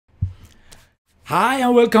Hi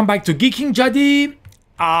and welcome back to Geeking Jadi.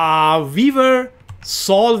 We were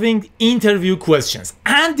solving interview questions,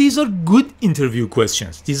 and these are good interview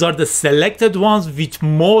questions. These are the selected ones with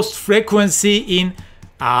most frequency in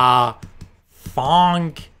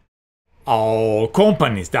FANG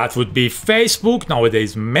companies. That would be Facebook,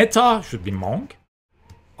 nowadays Meta, should be Monk,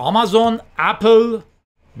 Amazon, Apple,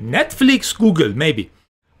 Netflix, Google, maybe.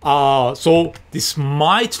 So this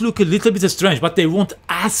might look a little bit strange, but they won't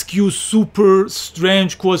ask you super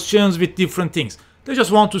strange questions with different things. They just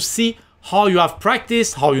want to see how you have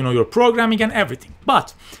practiced, how you know your programming and everything.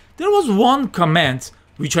 But there was one comment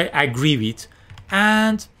which I agree with,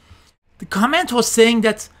 and the comment was saying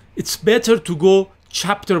that it's better to go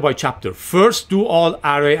chapter by chapter. First do all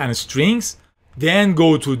array and strings, then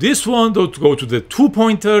go to this one, go to the 2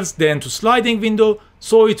 pointers, then to sliding window,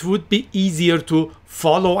 so it would be easier to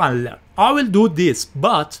follow and learn. I will do this,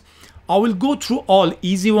 but I will go through all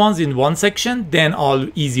easy ones in one section, then all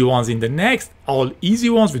easy ones in the next, all easy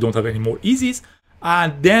ones, we don't have any more easies,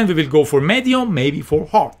 and then we will go for medium, maybe for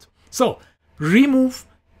hard. So remove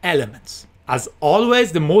elements. As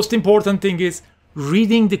always, the most important thing is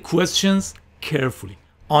reading the questions carefully,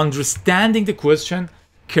 understanding the question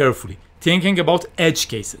carefully, thinking about edge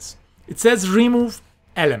cases. It says remove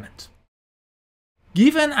element.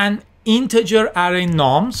 Given an integer array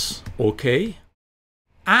noms, okay,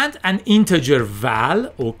 and an integer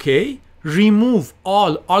val, okay, remove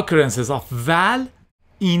all occurrences of val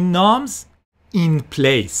in noms in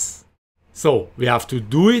place. So we have to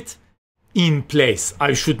do it in place.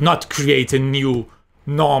 I should not create a new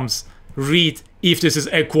noms, read if this is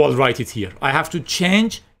equal, write it here. I have to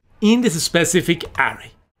change in this specific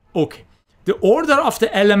array. Okay, the order of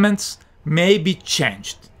the elements may be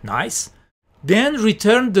changed. Nice. Then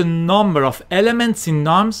return the number of elements in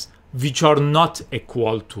noms which are not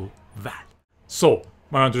equal to val. So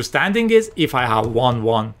my understanding is if I have 1,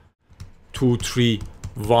 1, 2, 3,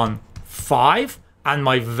 1, 5 and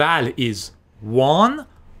my val is 1,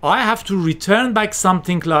 I have to return back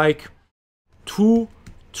something like 2,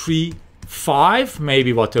 3, 5,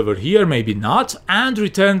 maybe whatever here, maybe not, and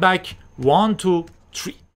return back 1, 2,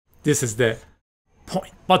 3. This is the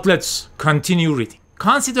point. But let's continue reading.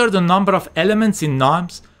 Consider the number of elements in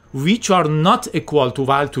noms which are not equal to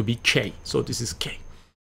val to be k. So this is k.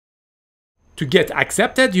 To get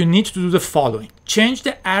accepted, you need to do the following. Change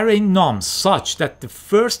the array noms such that the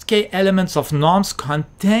first k elements of noms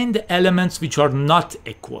contain the elements which are not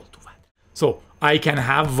equal to val. So I can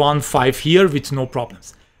have 1, 5 here with no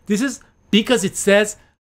problems. This is because it says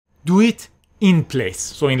do it in place.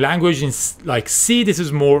 So in languages like C, this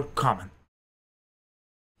is more common.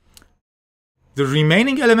 The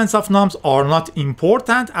remaining elements of noms are not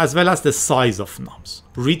important, as well as the size of noms.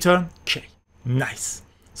 Return k. Nice.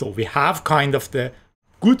 So we have kind of the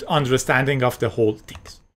good understanding of the whole thing.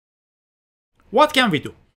 What can we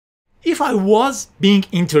do? If I was being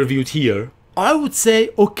interviewed here, I would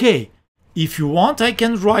say, okay, if you want, I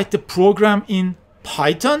can write the program in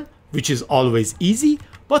Python, which is always easy,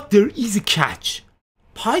 but there is a catch.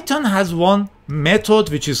 Python has one method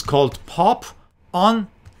which is called pop on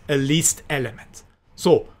a list element.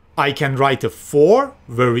 So I can write a for,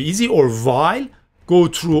 very easy, or while, go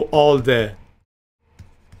through all the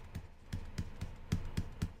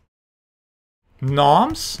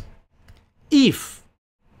noms. If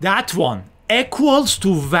that one equals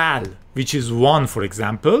to val, which is 1, for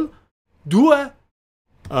example, do a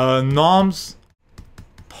noms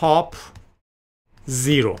pop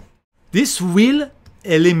 0. This will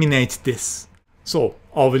eliminate this. So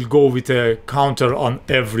I will go with a counter on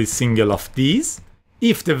every single of these.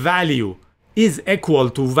 If the value is equal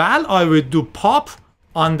to val, I will do pop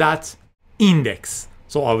on that index.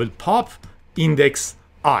 So I will pop index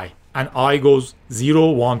I, and I goes 0,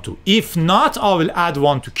 1, 2. If not, I will add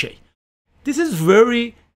 1 to k. This is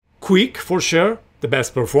very quick for sure, the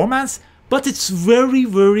best performance, but it's very,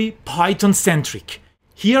 very Python centric.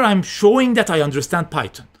 Here I'm showing that I understand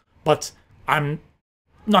Python, but I'm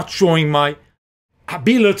not showing my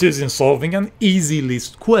abilities in solving an easy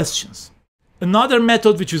list questions. Another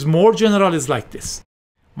method which is more general is like this.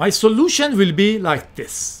 My solution will be like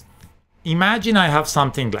this. Imagine I have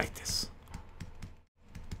something like this.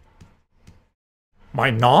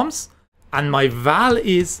 My noms and my val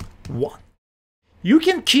is 1. You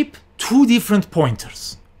can keep 2 different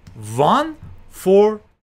pointers. One for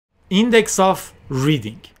index of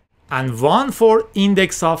reading and one for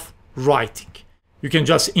index of writing. You can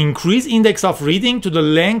just increase index of reading to the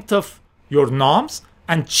length of your noms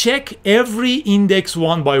and check every index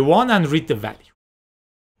one by one and read the value.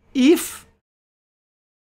 If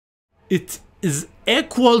it is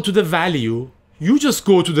equal to the value, you just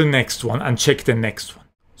go to the next one and check the next one.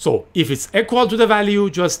 So if it's equal to the value,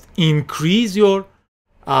 just increase your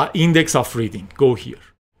index of reading. Go here.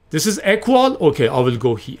 This is equal. Okay, I will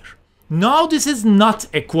go here. Now this is not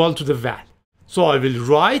equal to the val. So I will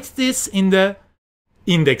write this in the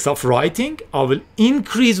index of writing. I will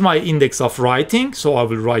increase my index of writing. So I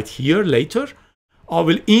will write here later. I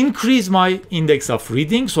will increase my index of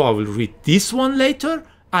reading. So I will read this one later.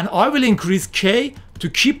 And I will increase k to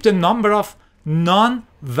keep the number of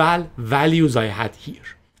non-val values I had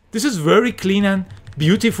here. This is very clean and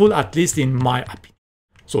beautiful, at least in my opinion.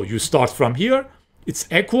 So you start from here. It's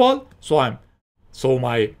equal. So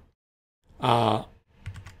my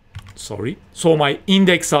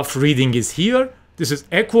index of reading is here. This is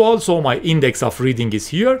equal. So my index of reading is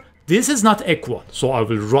here. This is not equal. So I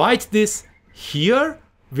will write this here.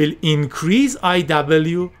 Will increase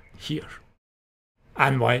IW here.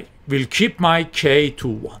 And will keep my k to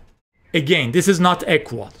 1. Again, this is not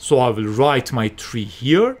equal. So I will write my 3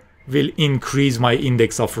 here. Will increase my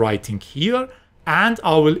index of writing here. And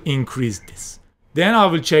I will increase this. Then I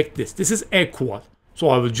will check this. This is equal. So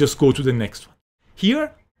I will just go to the next one.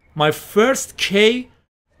 Here, my first k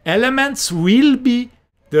elements will be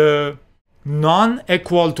the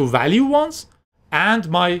non-equal to value ones. And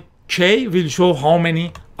my k will show how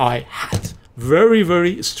many I had. Very,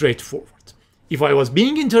 very straightforward. If I was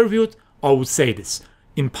being interviewed, I would say this.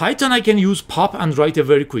 In Python, I can use pop and write a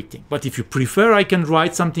very quick thing. But if you prefer, I can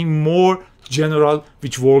write something more general,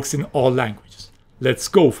 which works in all languages. Let's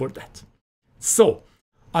go for that. So,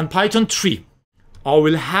 on Python 3, I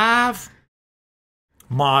will have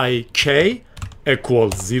my k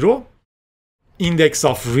equals 0, index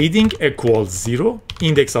of reading equals 0,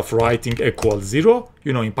 index of writing equals 0.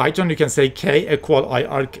 You know, in Python, you can say k equal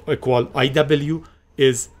ir equal iw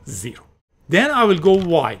is 0. Then I will go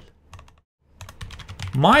while.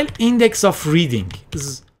 My index of reading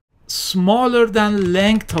is smaller than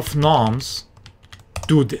length of nums.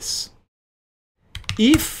 Do this.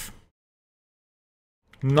 If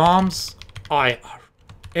nums ir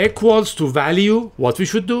equals to value, what we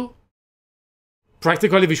should do?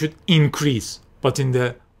 Practically, we should increase. But in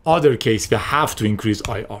the other case, we have to increase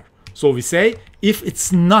ir. So we say, if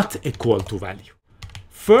it's not equal to value,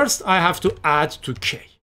 first I have to add to k.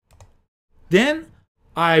 Then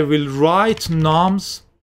I will write nums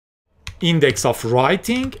index of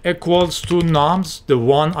writing equals to nums, the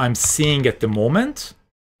one I'm seeing at the moment.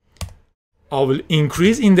 I will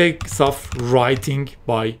increase index of writing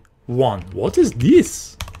by 1. What is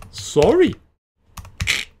this? Sorry.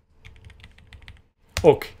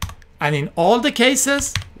 Okay. And in all the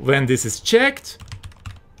cases, when this is checked,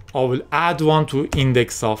 I will add 1 to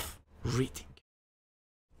index of reading.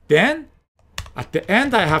 Then, at the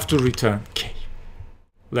end, I have to return k.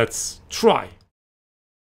 Let's try.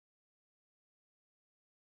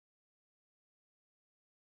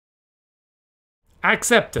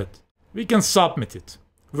 Accepted. We can submit it.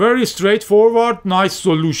 Very straightforward, nice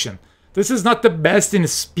solution. This is not the best in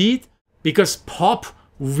speed because pop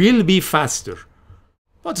will be faster,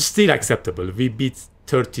 but still acceptable. We beat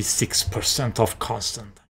 36% of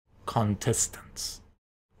contestants.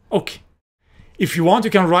 Okay. If you want,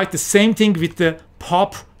 you can write the same thing with the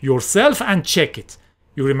pop yourself and check it.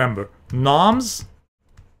 You remember, nums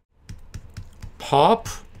pop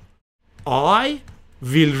I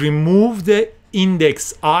will remove the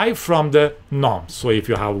index I from the nums. So if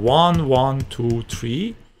you have 1, 1, 2,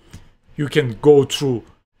 3, you can go through,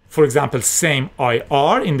 for example, same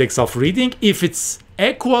IR, index of reading. If it's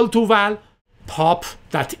equal to val, pop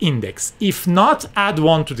that index. If not, add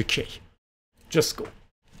 1 to the k. Just go.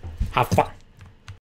 Have fun.